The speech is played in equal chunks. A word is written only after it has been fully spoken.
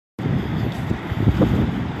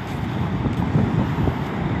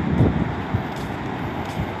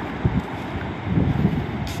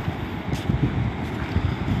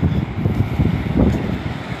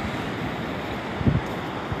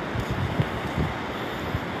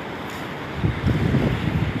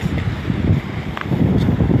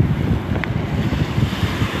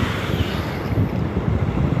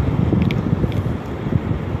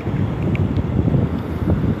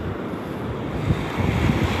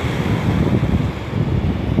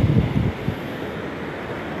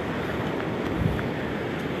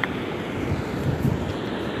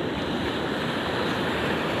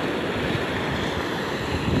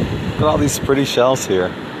at all these pretty shells here.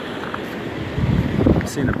 I'm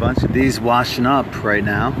seeing a bunch of these washing up right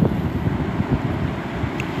now.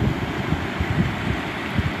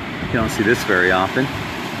 You don't see this very often,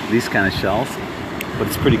 these kind of shells, but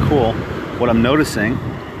it's pretty cool. What I'm noticing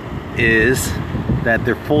is that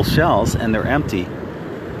they're full shells and they're empty.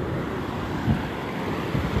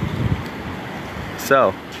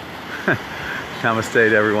 So, namaste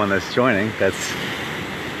to everyone that's joining, that's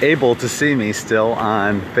able to see me still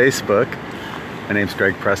on Facebook. My name's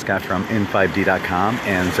Greg Prescott from In5D.com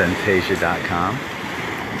and Zentasia.com.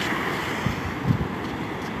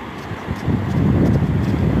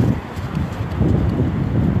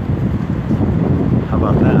 How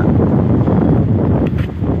about that?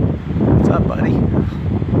 What's up, buddy?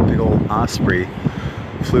 Big old osprey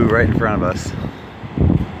flew right in front of us.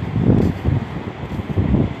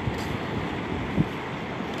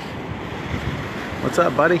 What's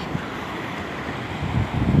up, buddy?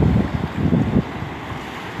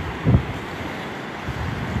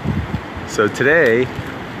 So today,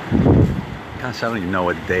 gosh, I don't even know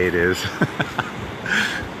what day it is.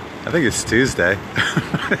 I think it's Tuesday,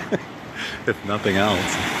 if nothing else.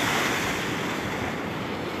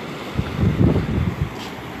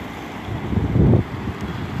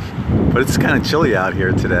 But it's kind of chilly out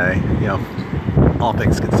here today, you know, all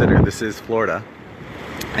things considered. This is Florida,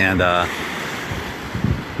 and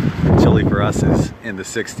chilly for us is in the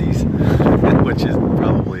 60s, which it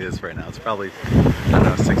probably is right now. It's probably, I don't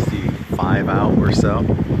know, 65 out or so.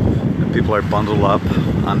 And people are bundled up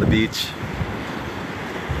on the beach.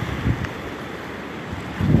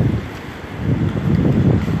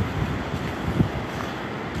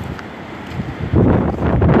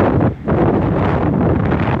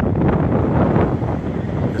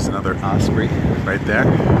 There's another osprey right there.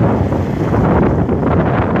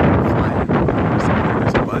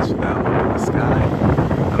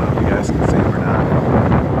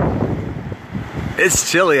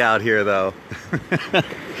 It's chilly out here, though.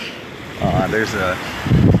 There's a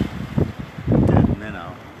dead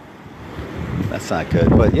minnow. That's not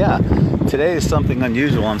good. But yeah, today is something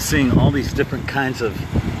unusual. I'm seeing all these different kinds of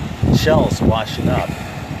shells washing up,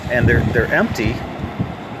 and they're empty,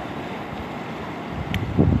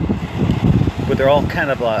 but they're all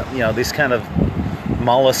kind of you know, these kind of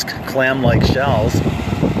mollusk clam-like shells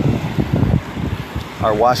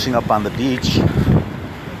are washing up on the beach.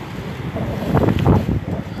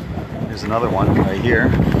 There's another one right here.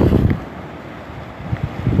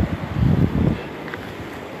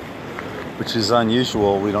 Which is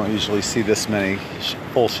unusual. We don't usually see this many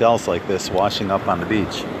full shells like this washing up on the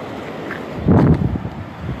beach.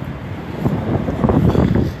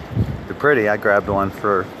 They're pretty. I grabbed one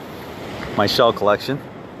for my shell collection.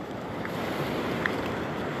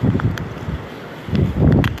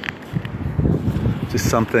 Just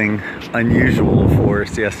something unusual for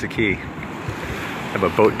Siesta Key. I have a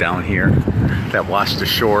boat down here that washed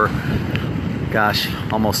ashore, gosh,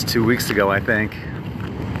 almost 2 weeks ago, I think.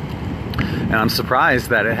 And I'm surprised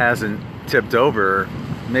that it hasn't tipped over.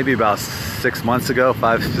 Maybe about 6 months ago,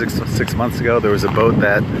 six months ago, there was a boat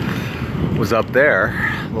that was up there,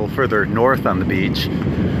 a little further north on the beach,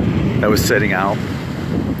 that was sitting out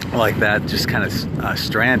like that, just kind of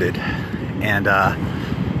stranded. And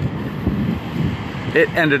it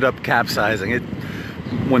ended up capsizing.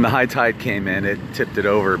 When the high tide came in, it tipped it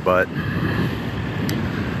over, but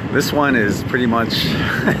this one is pretty much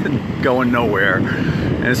going nowhere.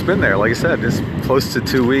 And it's been there, like I said, it's close to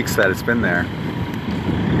 2 weeks that it's been there.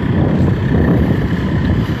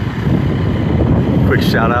 Quick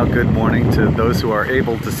shout out, good morning to those who are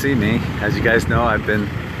able to see me. As you guys know, I've been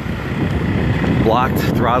blocked,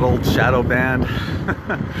 throttled, shadow banned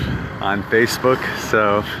on Facebook.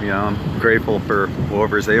 So, you know, I'm grateful for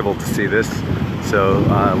whoever's able to see this. So,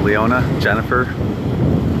 Leona, Jennifer,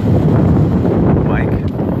 Mike,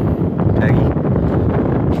 Peggy,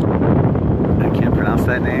 I can't pronounce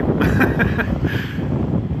that name,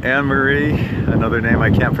 Anne-Marie, another name I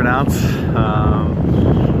can't pronounce,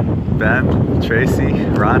 Ben, Tracy,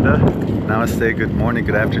 Rhonda, namaste, good morning,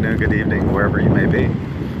 good afternoon, good evening, wherever you may be.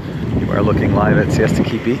 You are looking live at Siesta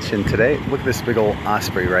Key Beach, and today, look at this big old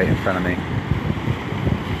osprey right in front of me.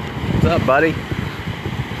 What's up, buddy?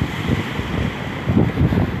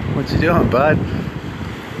 What you doing, bud?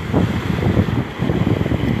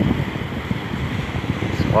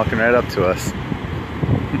 He's walking right up to us.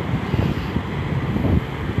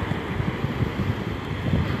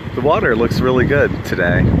 The water looks really good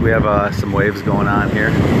today. We have some waves going on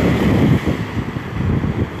here.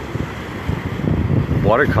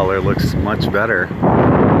 Watercolor looks much better.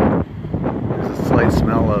 There's a slight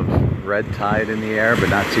smell of red tide in the air, but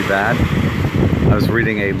not too bad. I was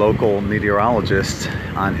reading a local meteorologist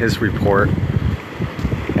on his report,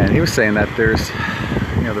 and he was saying that there's,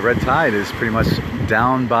 the red tide is pretty much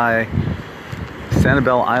down by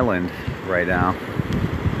Sanibel Island right now,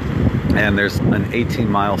 and there's an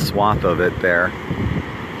 18-mile swath of it there.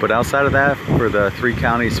 But outside of that, for the 3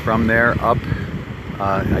 counties from there up,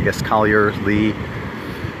 I guess Collier, Lee,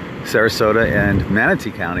 Sarasota, and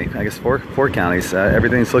Manatee County, I guess four counties,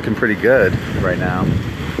 everything's looking pretty good right now.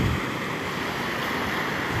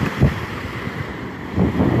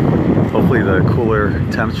 Hopefully the cooler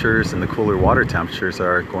temperatures and the cooler water temperatures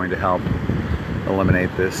are going to help eliminate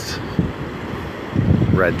this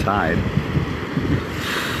red tide.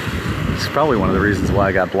 It's probably one of the reasons why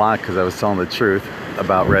I got blocked, because I was telling the truth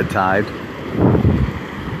about red tide.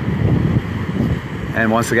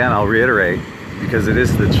 And once again, I'll reiterate, because it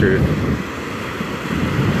is the truth.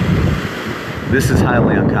 This is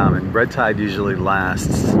highly uncommon. Red tide usually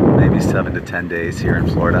lasts maybe 7 to 10 days here in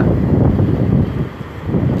Florida.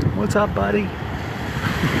 What's up, buddy?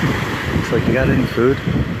 It's like, you got any food?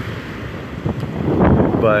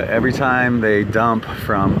 But every time they dump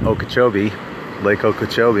from Okeechobee, Lake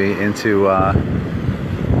Okeechobee, into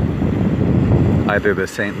either the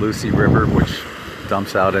St. Lucie River, which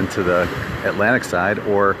dumps out into the Atlantic side,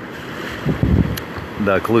 or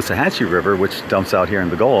the Caloosahatchee River, which dumps out here in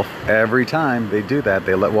the Gulf, every time they do that,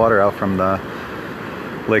 they let water out from the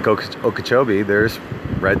Lake Okeechobee, there's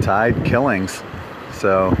red tide killings.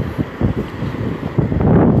 So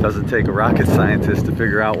it doesn't take a rocket scientist to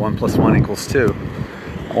figure out 1 + 1 = 2.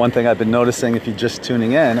 One thing I've been noticing, if you're just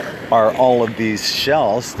tuning in, are all of these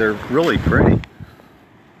shells. They're really pretty,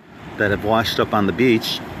 that have washed up on the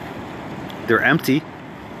beach. They're empty.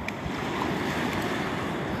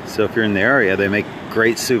 So if you're in the area, they make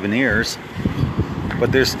great souvenirs.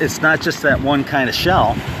 But it's not just that one kind of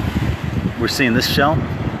shell. We're seeing this shell,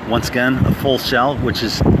 once again, a full shell, which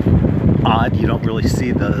is odd. You don't really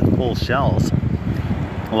see the full shells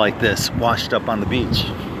like this washed up on the beach.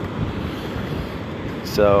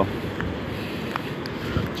 So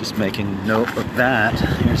just making note of that.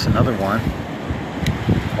 Here's another one.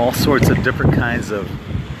 All sorts of different kinds of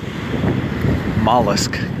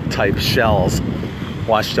mollusk type shells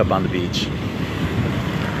washed up on the beach.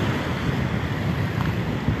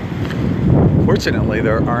 Fortunately,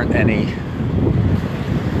 there aren't any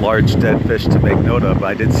large dead fish to make note of.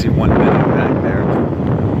 I did see one minnow back there.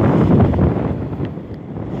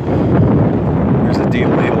 There's a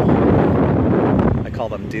deedle-deedle. I call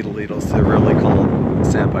them deedle-deedles. They're really called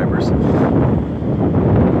sandpipers.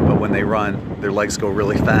 But when they run, their legs go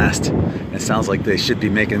really fast. And it sounds like they should be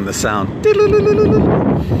making the sound. Look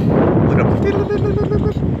up.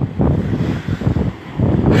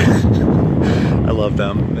 I love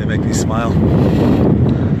them. They make me smile.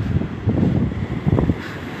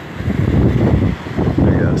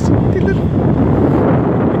 There he goes.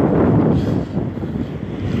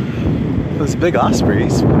 This big osprey,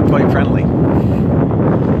 he's quite friendly.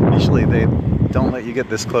 Usually they don't let you get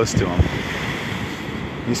this close to him.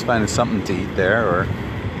 He's finding something to eat there, or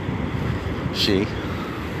she.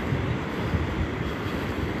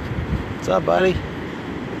 What's up, buddy?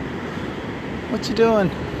 What you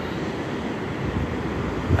doing?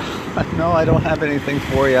 No, I don't have anything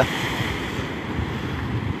for you.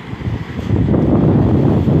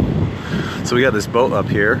 So we got this boat up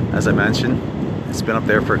here, as I mentioned. It's been up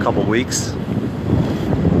there for a couple weeks.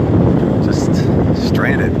 Just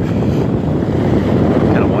stranded.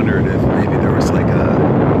 Kind of wondered if maybe there was like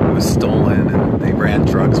it was stolen and they ran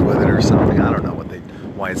drugs with it or something. I don't know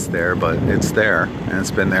why it's there, but it's there, and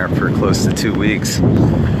it's been there for close to 2 weeks.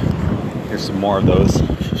 Here's some more of those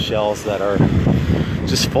shells that are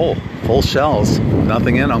just full shells,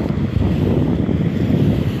 nothing in them,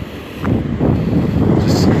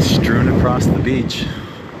 just strewn across the beach.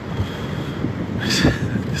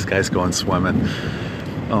 This guy's going swimming.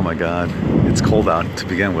 Oh my god, it's cold out to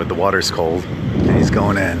begin with. The water's cold and he's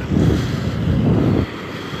going in.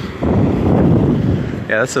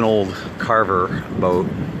 Yeah, that's an old Carver boat.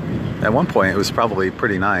 At one point it was probably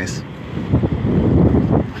pretty nice.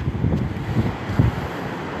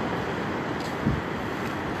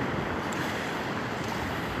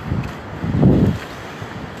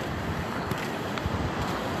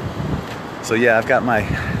 So yeah, I've got my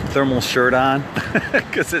thermal shirt on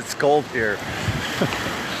because it's cold here.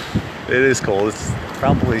 It is cold. It's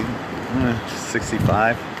probably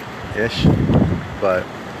 65-ish, but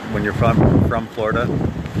when you're from Florida,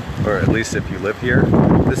 or at least if you live here,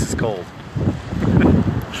 this is cold.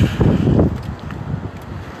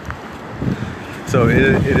 So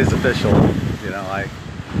it is official. You know, I've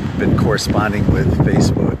been corresponding with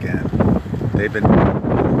Facebook, and they've been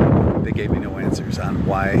they gave me no answers on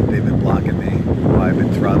why they've been blocking me, why I've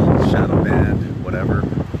been throttled, shadow banned, whatever.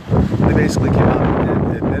 They basically came out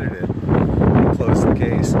and admitted it and closed the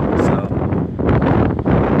case. So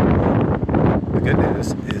the good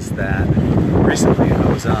news is that recently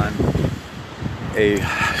I was on a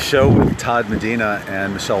show with Todd Medina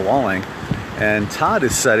and Michelle Walling, and Todd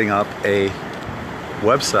is setting up a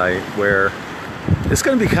website where it's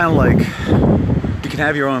going to be kind of like you can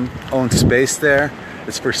have your own space there.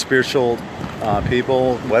 It's for spiritual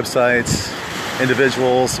people, websites,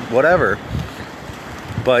 individuals, whatever.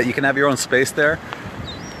 But you can have your own space there.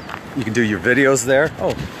 You can do your videos there.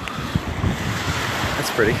 Oh,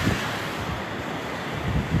 that's pretty.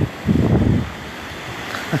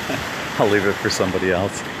 I'll leave it for somebody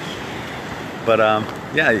else. But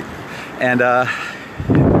yeah, and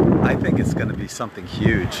I think it's going to be something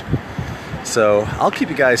huge. So I'll keep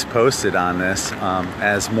you guys posted on this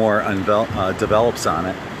as more develops on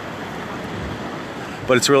it.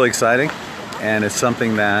 But it's really exciting, and it's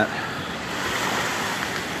something that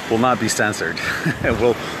will not be censored.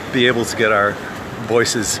 We'll be able to get our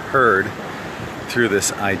voices heard through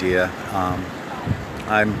this idea.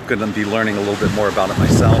 I'm going to be learning a little bit more about it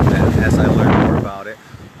myself, and as I learn more about it,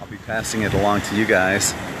 I'll be passing it along to you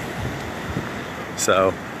guys.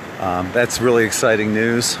 So that's really exciting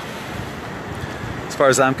news. As far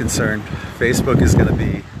as I'm concerned, Facebook is going to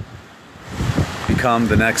become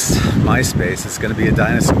the next MySpace. It's going to be a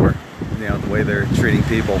dinosaur, you know, the way they're treating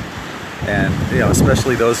people. And, you know,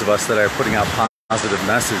 especially those of us that are putting out positive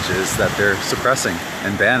messages that they're suppressing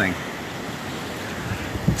and banning.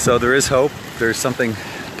 So there is hope. There's something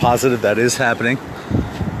positive that is happening.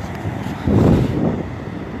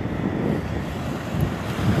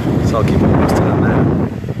 So I'll keep you posted on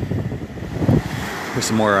that. Here's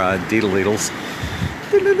some more deedle-deedles.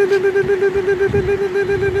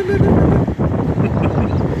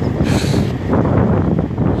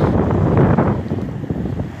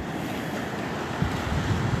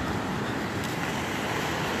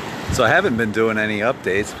 So I haven't been doing any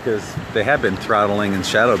updates because they have been throttling and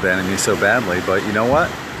shadow banning me so badly, but you know what?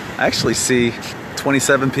 I actually see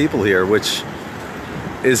 27 people here, which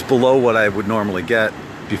is below what I would normally get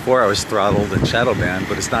before I was throttled and shadow banned,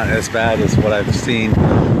 but it's not as bad as what I've seen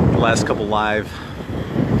the last couple live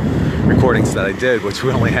recordings that I did, which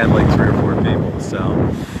we only had like 3 or 4 people, so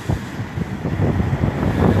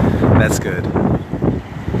that's good.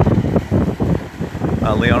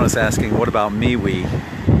 Leona's asking, what about MeWe?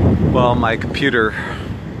 Well, my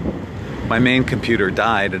main computer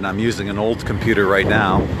died, and I'm using an old computer right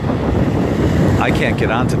now. I can't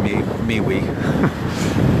get onto MeWe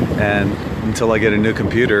and until I get a new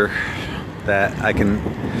computer that I can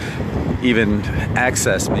even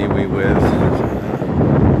access MeWe with.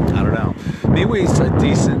 I don't know. MeWe's a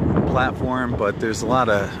decent platform, but there's a lot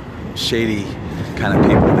of shady kind of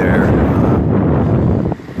people there.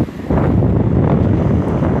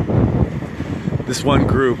 This one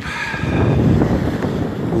group,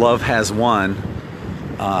 Love Has Won,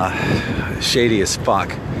 shady as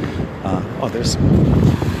fuck. Oh, there's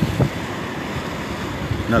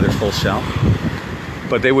another full shell.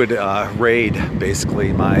 But they would raid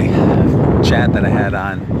basically my chat that I had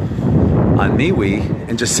on MeWe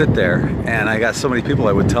and just sit there. And I got so many people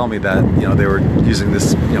that would tell me that, you know, they were using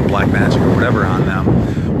this, you know, black magic or whatever on them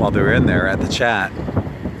while they were in there at the chat.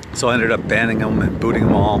 So I ended up banning them and booting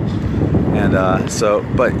them all. And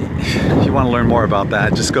but if you want to learn more about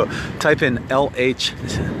that, just go type in LHW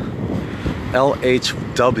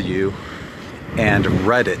and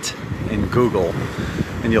Reddit in Google,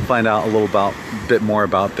 and you'll find out a bit more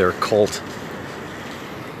about their cult.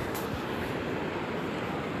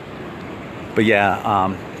 But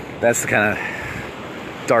yeah, that's the kind of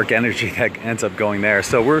dark energy that ends up going there.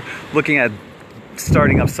 So we're looking at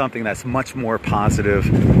starting up something that's much more positive,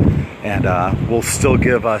 and will still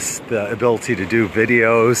give us the ability to do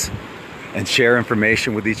videos and share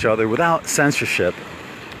information with each other without censorship,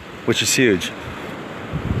 which is huge.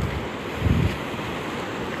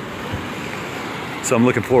 So I'm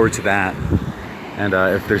looking forward to that. And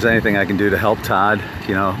if there's anything I can do to help Todd,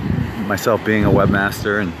 you know, myself being a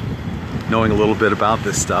webmaster and knowing a little bit about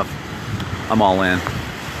this stuff, I'm all in.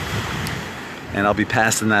 And I'll be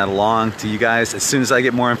passing that along to you guys. As soon as I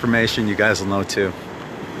get more information, you guys will know too.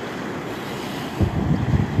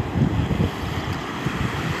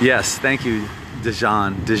 Yes, thank you,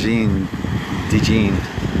 Dejan.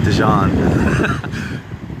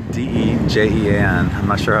 D-E-J-E-A-N. I'm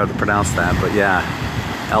not sure how to pronounce that, but yeah.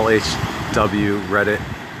 LHW,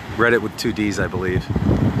 Reddit with 2 D's, I believe.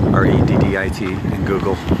 R-E-D-D-I-T in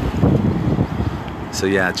Google. So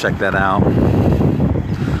yeah, check that out.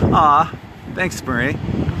 Aw, thanks, Marie.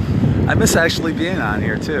 I miss actually being on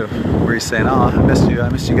here too, where you're saying, oh, I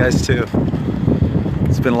missed you guys too.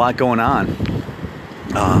 It's been a lot going on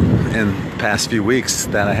in the past few weeks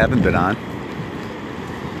that I haven't been on.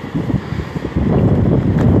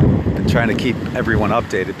 Been trying to keep everyone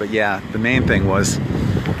updated, but yeah, the main thing was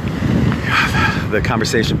the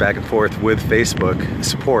conversation back and forth with Facebook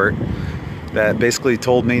support that basically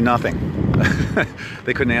told me nothing.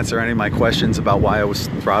 They couldn't answer any of my questions about why I was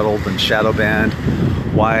throttled and shadow banned,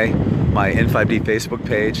 why my In5D Facebook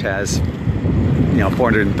page has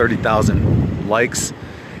 430,000 likes,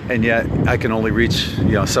 and yet I can only reach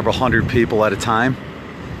several hundred people at a time.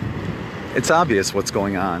 It's obvious what's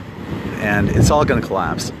going on, and it's all going to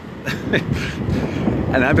collapse.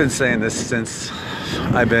 And I've been saying this since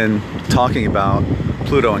I've been talking about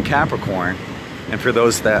Pluto and Capricorn. And for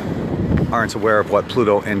those that aren't aware of what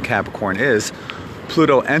Pluto and Capricorn is,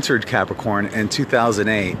 Pluto entered Capricorn in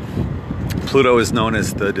 2008. Pluto is known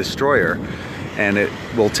as the destroyer, and it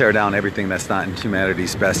will tear down everything that's not in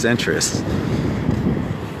humanity's best interest.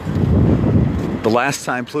 The last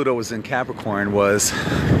time Pluto was in Capricorn was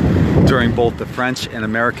during both the French and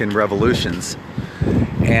American revolutions.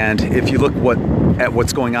 And if you look at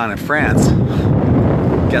what's going on in France,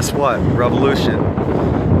 guess what? Revolution,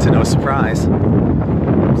 to no surprise.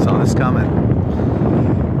 Saw this coming.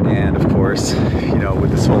 And of course,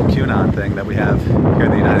 with this whole QAnon thing that we have here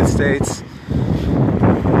in the United States,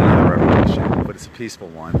 another revolution, but it's a peaceful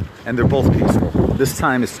one. And they're both peaceful. This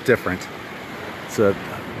time it's different. So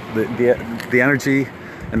the energy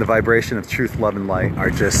and the vibration of truth, love, and light are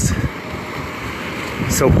just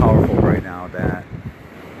so powerful right now that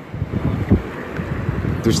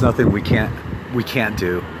there's nothing we can't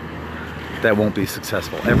do that won't be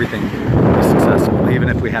successful. Everything will be successful, even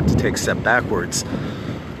if we have to take a step backwards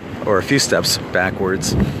or a few steps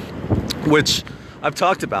backwards, which I've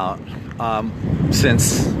talked about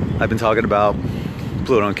since I've been talking about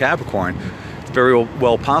Pluto and Capricorn. It's very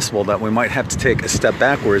well possible that we might have to take a step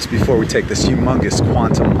backwards before we take this humongous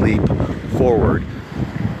quantum leap forward.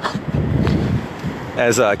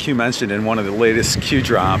 As Q mentioned in one of the latest Q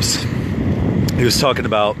drops, he was talking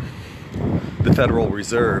about the Federal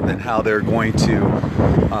Reserve and how they're going to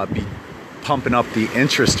be pumping up the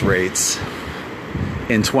interest rates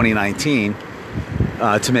in 2019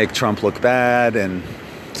 to make Trump look bad and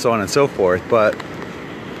so on and so forth. But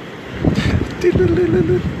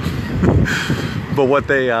what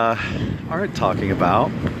they aren't talking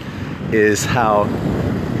about is how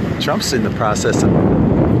Trump's in the process of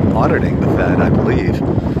auditing the Fed, I believe,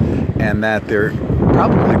 and that there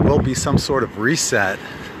probably will be some sort of reset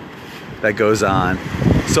that goes on.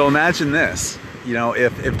 So imagine this,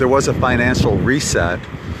 if there was a financial reset,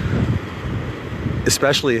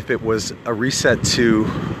 especially if it was a reset to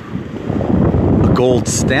a gold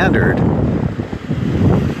standard,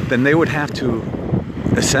 then they would have to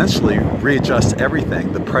essentially readjust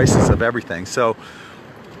everything, the prices of everything. So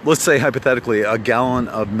let's say hypothetically a gallon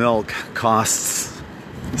of milk costs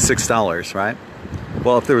 $6, right?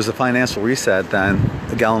 Well, if there was a financial reset, then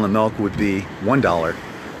a gallon of milk would be $1.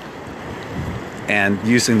 And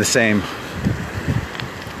using the same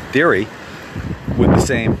theory, with the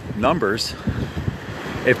same numbers,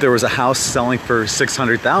 if there was a house selling for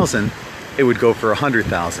 $600,000, it would go for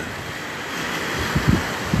 $100,000.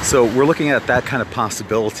 So we're looking at that kind of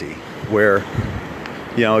possibility where,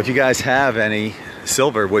 if you guys have any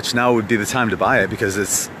silver, which now would be the time to buy it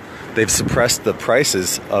because they've suppressed the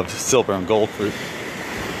prices of silver and gold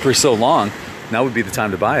for so long, now would be the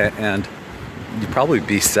time to buy it, and you'd probably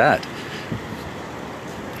be set.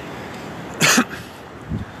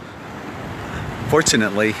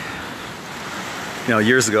 Fortunately,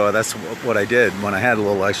 years ago, that's what I did. When I had a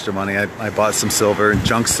little extra money, I bought some silver, and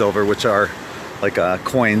junk silver, which are like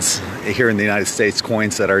coins here in the United States,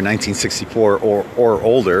 coins that are 1964 or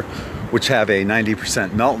older, which have a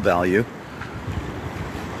 90% melt value,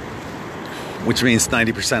 which means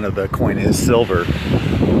 90% of the coin is silver.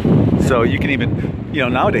 So you can even,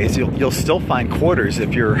 nowadays you'll still find quarters.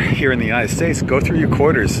 If you're here in the United States, go through your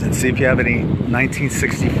quarters and see if you have any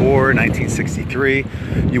 1964, 1963.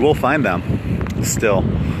 You will find them still.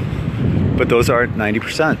 But those are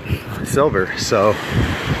 90% silver. So,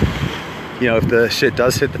 if the shit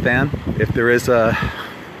does hit the fan, if there is a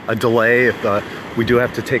delay, if we do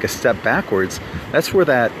have to take a step backwards, that's where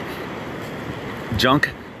that junk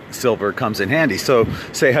silver comes in handy. So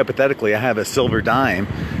say hypothetically I have a silver dime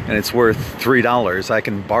and it's worth $3. I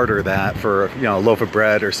can barter that for a loaf of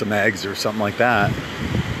bread or some eggs or something like that.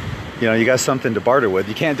 You got something to barter with.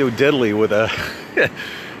 You can't do diddly with a a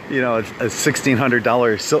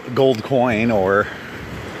 $1,600 gold coin or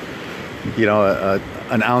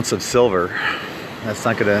an ounce of silver. That's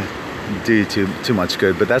not gonna do you too much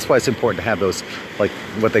good. But that's why it's important to have those, like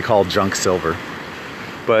what they call junk silver.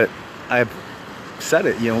 But I've said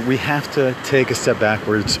it, you know, we have to take a step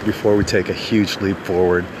backwards before we take a huge leap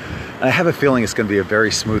forward. And I have a feeling it's going to be a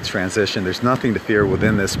very smooth transition. There's nothing to fear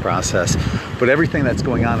within this process, but everything that's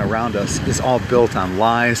going on around us is all built on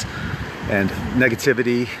lies and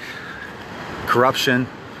negativity, corruption,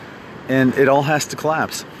 and it all has to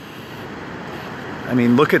collapse. I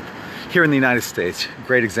mean, look at here in the United States,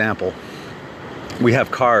 great example. We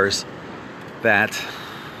have cars that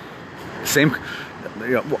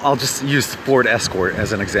I'll just use the Ford Escort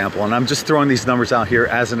as an example, and I'm just throwing these numbers out here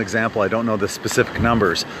as an example. I don't know the specific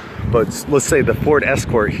numbers, but let's say the Ford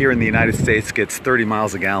Escort here in the United States gets 30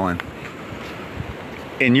 miles a gallon.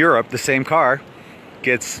 In Europe, the same car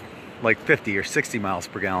gets like 50 or 60 miles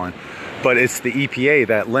per gallon, but it's the EPA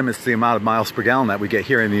that limits the amount of miles per gallon that we get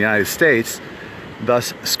here in the United States,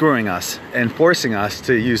 thus screwing us and forcing us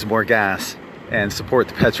to use more gas and support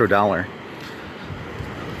the petrodollar.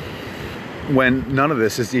 When none of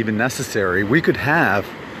this is even necessary, we could have,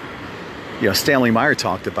 you know, Stanley Meyer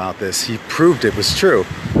talked about this. He proved it was true.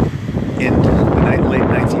 In the late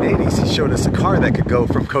 1980s, he showed us a car that could go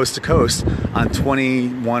from coast to coast on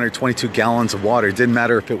 21 or 22 gallons of water. It didn't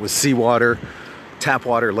matter if it was seawater, tap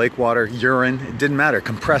water, lake water, urine. It didn't matter.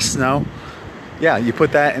 Compressed snow. Yeah, you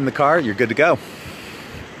put that in the car, you're good to go.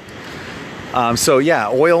 So yeah,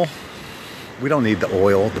 oil. We don't need the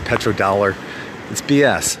oil, the petrodollar. It's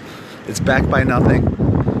BS. It's backed by nothing.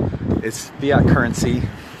 It's fiat currency,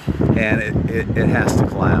 and it has to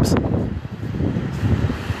collapse.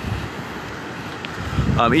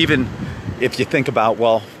 Even if you think about,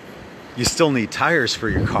 well, you still need tires for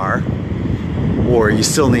your car, or you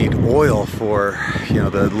still need oil for, you know,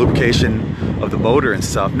 the lubrication of the motor and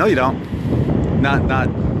stuff. No, you don't. Not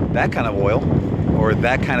that kind of oil or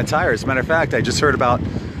that kind of tire. As a matter of fact, I just heard about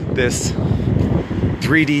this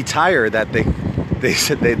 3D tire that they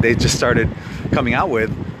said they just started coming out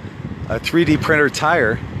with, a 3D printer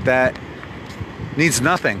tire that needs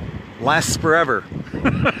nothing, lasts forever.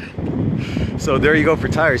 So there you go for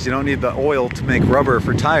tires. You don't need the oil to make rubber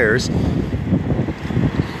for tires.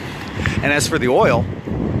 And as for the oil,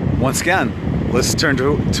 once again, let's turn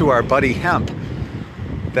to our buddy hemp.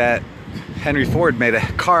 That Henry Ford made a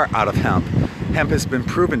car out of hemp. Hemp has been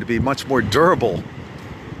proven to be much more durable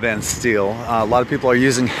than steel. A lot of people are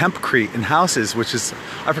using hempcrete in houses, which is,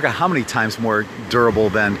 I forgot how many times more durable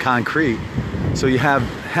than concrete. So you have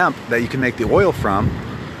hemp that you can make the oil from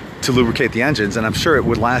to lubricate the engines, and I'm sure it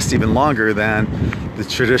would last even longer than the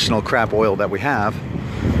traditional crap oil that we have,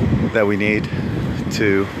 that we need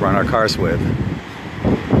to run our cars with.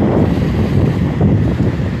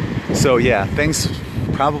 So yeah, things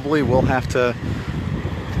probably will have to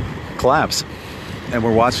collapse, and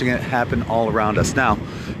we're watching it happen all around us. Now,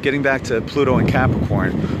 getting back to Pluto and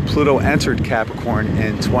Capricorn, Pluto entered Capricorn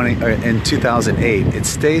in 2008. It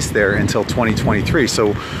stays there until 2023.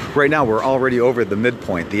 So right now we're already over the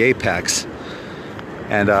midpoint, the apex,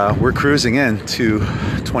 and we're cruising into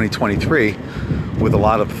 2023 with a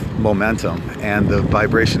lot of momentum. And the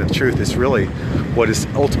vibration of truth is really what is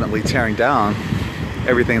ultimately tearing down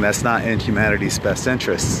everything that's not in humanity's best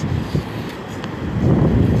interests.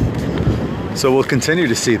 So we'll continue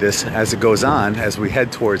to see this as it goes on, as we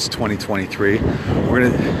head towards 2023.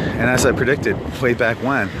 And as I predicted way back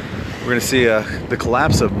when, we're going to see the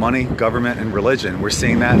collapse of money, government, and religion. We're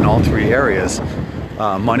seeing that in all three areas.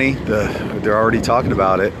 Money, they're already talking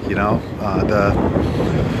about it, you know,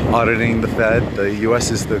 the auditing the Fed. The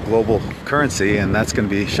U.S. is the global currency, and that's going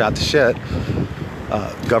to be shot to shit.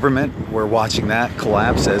 Government, we're watching that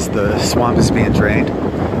collapse as the swamp is being drained.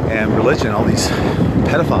 And religion, all these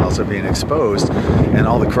pedophiles are being exposed, and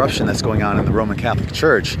all the corruption that's going on in the Roman Catholic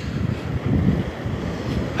Church.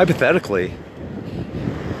 Hypothetically,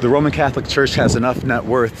 the Roman Catholic Church has enough net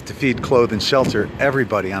worth to feed, clothe, and shelter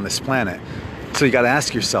everybody on this planet. So you got to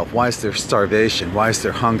ask yourself, why is there starvation? Why is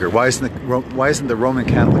there hunger? Why isn't the Roman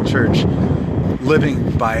Catholic Church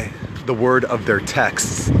living by the word of their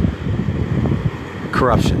texts?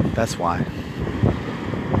 Corruption, that's why.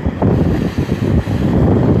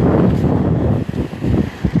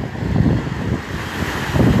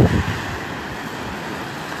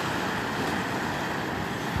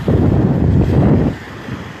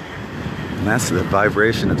 And that's the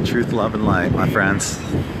vibration of truth, love, and light, my friends.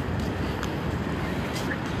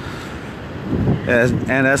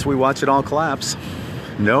 And as we watch it all collapse,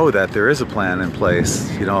 know that there is a plan in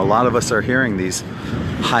place. You know, a lot of us are hearing these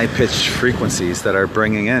high-pitched frequencies that are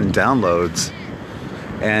bringing in downloads.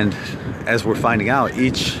 And as we're finding out,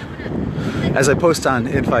 as I post on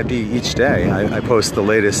In5D each day, I post the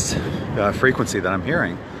latest frequency that I'm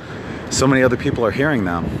hearing. so many other people are hearing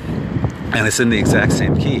them, and it's in the exact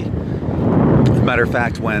same key. As a matter of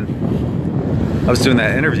fact, when I was doing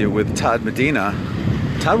that interview with Todd Medina,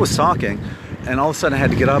 Todd was talking, and all of a sudden I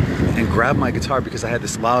had to get up and grab my guitar because I had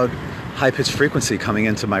this loud, high-pitched frequency coming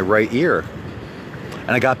into my right ear.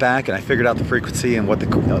 And I got back and I figured out the frequency and what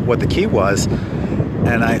the key was,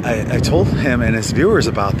 and I told him and his viewers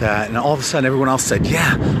about that, and all of a sudden everyone else said,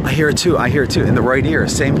 yeah, I hear it too, I hear it too, in the right ear,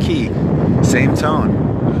 same key, same tone.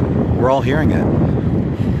 We're all hearing it.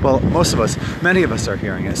 Well, most of us, many of us are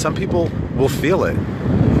hearing it. Some people will feel it.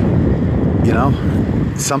 You know,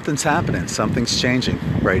 something's happening, something's changing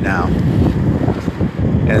right now.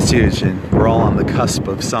 And it's huge, and we're all on the cusp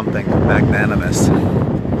of something magnanimous.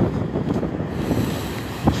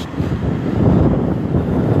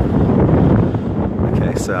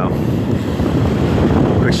 Okay, so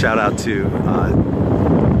quick shout out to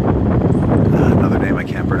another name I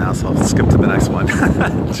can't pronounce. I'll skip to the next one.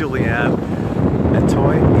 Julianne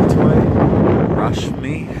Etoy, Rush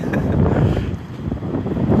Me,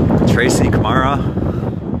 Tracy Kamara,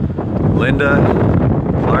 Linda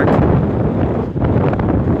Clark.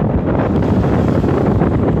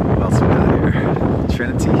 What else we got here?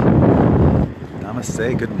 Trinity.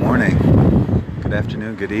 Namaste. Good morning. Good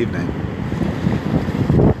afternoon. Good evening.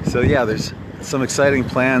 So yeah, there's some exciting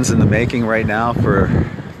plans in the making right now for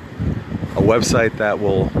a website that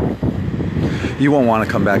you won't want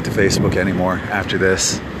to come back to Facebook anymore after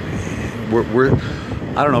this.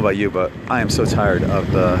 I don't know about you, but I am so tired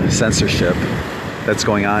of the censorship that's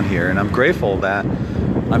going on here, and I'm grateful that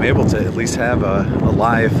I'm able to at least have a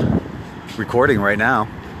live recording right now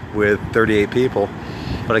with 38 people.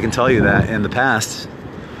 But I can tell you that in the past,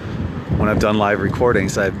 when I've done live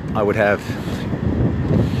recordings, I would have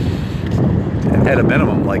at a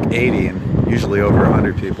minimum like 80 and usually over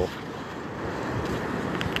 100 people.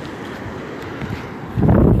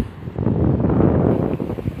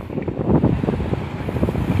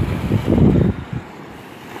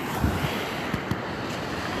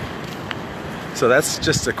 So that's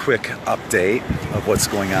just a quick update of what's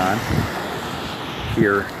going on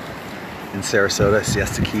here in Sarasota,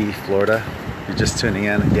 Siesta Key, Florida. If you're just tuning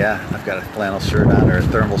in, yeah, I've got a flannel shirt on, or a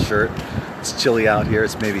thermal shirt. It's chilly out here.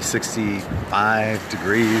 It's maybe 65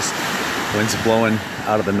 degrees. Wind's blowing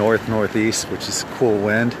out of the northeast, which is cool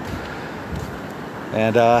wind.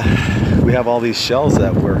 And we have all these shells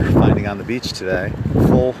that we're finding on the beach today,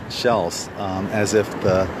 full shells, as if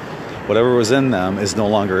whatever was in them is no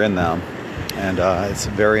longer in them. And it's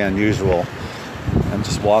very unusual. I'm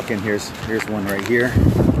just walking. Here's one right here.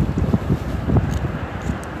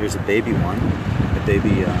 Here's a baby one, a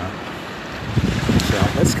baby shell.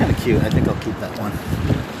 That's kind of cute. I think I'll keep that one.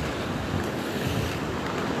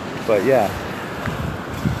 But yeah.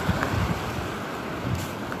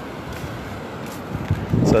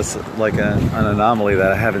 So it's like an anomaly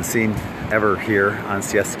that I haven't seen ever here on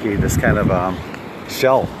Siesta Key. This kind of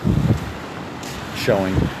shell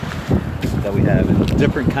showing that we have, and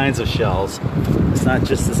different kinds of shells. It's not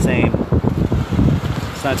just the same.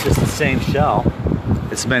 It's not just the same shell.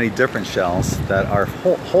 It's many different shells that are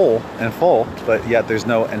whole and full, but yet there's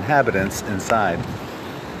no inhabitants inside.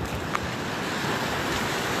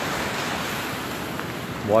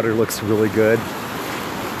 Water looks really good.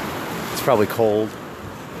 It's probably cold,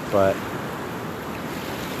 but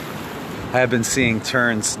I have been seeing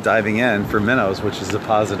terns diving in for minnows, which is a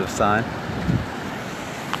positive sign.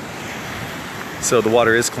 So the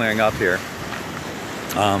water is clearing up here.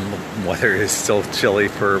 Weather is still chilly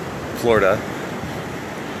for Florida.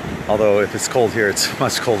 Although if it's cold here, it's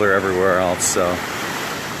much colder everywhere else, so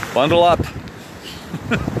bundle up.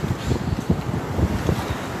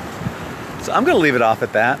 So I'm gonna leave it off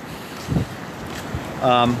at that.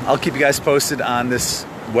 I'll keep you guys posted on this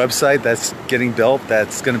website that's getting built,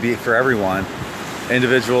 that's gonna be for everyone.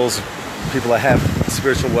 Individuals, people that have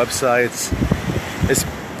spiritual websites. It's,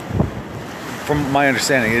 from my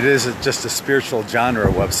understanding, it is just a spiritual genre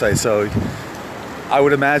website, so I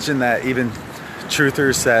would imagine that even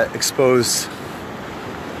truthers that expose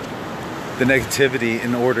the negativity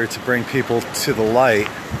in order to bring people to the light,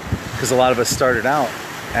 because a lot of us started out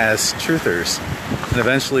as truthers, and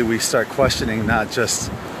eventually we start questioning not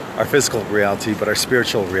just our physical reality but our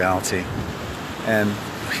spiritual reality, and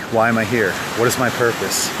why am I here, what is my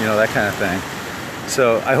purpose, you know, that kind of thing.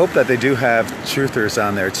 So I hope that they do have truthers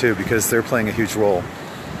on there too, because they're playing a huge role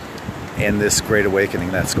in this great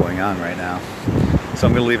awakening that's going on right now. So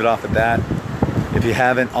I'm going to leave it off at that. If you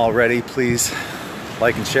haven't already, please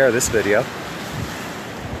like and share this video,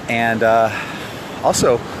 and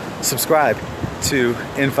also subscribe to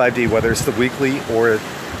In5D, whether it's the weekly or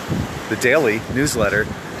the daily newsletter.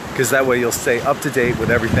 because that way you'll stay up to date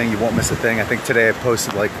with everything. You won't miss a thing. I think today I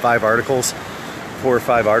posted like 4 or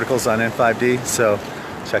 5 articles on In5D, so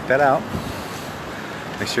check that out.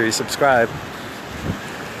 Make sure you subscribe,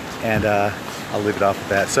 and I'll leave it off with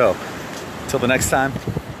that. So till the next time,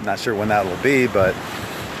 I'm not sure when that will be, but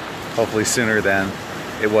hopefully sooner than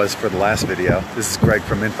it was for the last video. This is Greg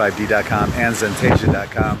from In5D.com and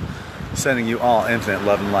Zentasia.com, sending you all infinite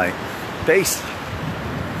love and light. Peace.